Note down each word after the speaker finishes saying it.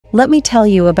Let me tell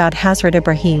you about Hazrat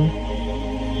Ibrahim.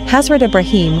 Hazrat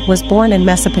Ibrahim was born in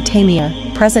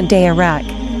Mesopotamia, present-day Iraq,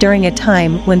 during a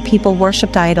time when people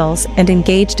worshipped idols and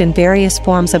engaged in various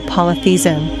forms of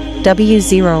polytheism,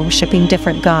 worshipping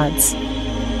different gods.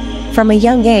 From a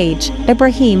young age,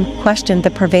 Ibrahim questioned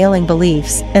the prevailing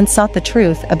beliefs and sought the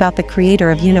truth about the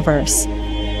creator of universe.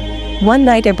 One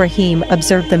night Ibrahim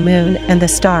observed the moon and the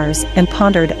stars and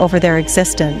pondered over their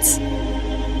existence.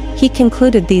 He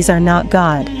concluded these are not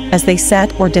God, as they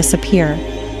set or disappear.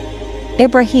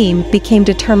 Ibrahim became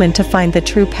determined to find the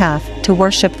true path to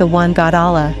worship the one God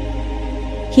Allah.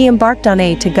 He embarked on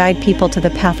to guide people to the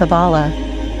path of Allah.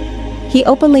 He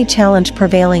openly challenged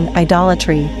prevailing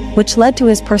idolatry, which led to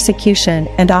his persecution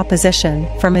and opposition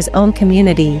from his own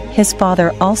community, his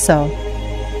father also.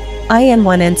 In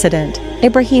one incident,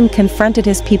 Ibrahim confronted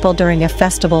his people during a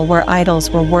festival where idols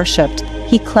were worshipped.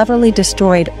 He cleverly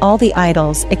destroyed all the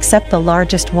idols except the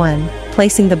largest one,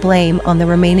 placing the blame on the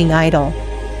remaining idol.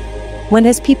 When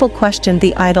his people questioned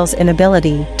the idol's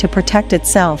inability to protect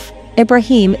itself,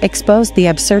 Ibrahim exposed the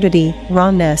absurdity,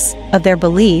 wrongness, of their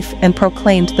belief and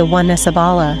proclaimed the oneness of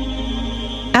Allah.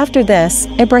 After this,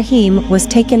 Ibrahim was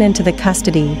taken into the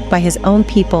custody by his own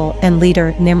people and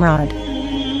leader Nimrod.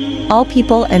 All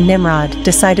people and Nimrod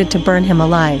decided to burn him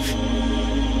alive.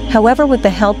 However, with the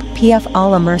help of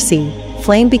Allah mercy,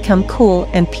 flame became cool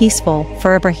and peaceful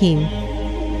for Ibrahim.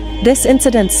 This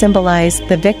incident symbolized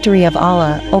the victory of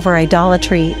Allah over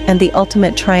idolatry and the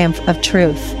ultimate triumph of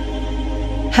truth.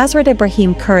 Hazrat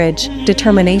Ibrahim's courage,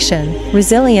 determination,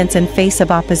 resilience in face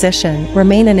of opposition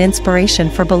remain an inspiration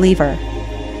for believer.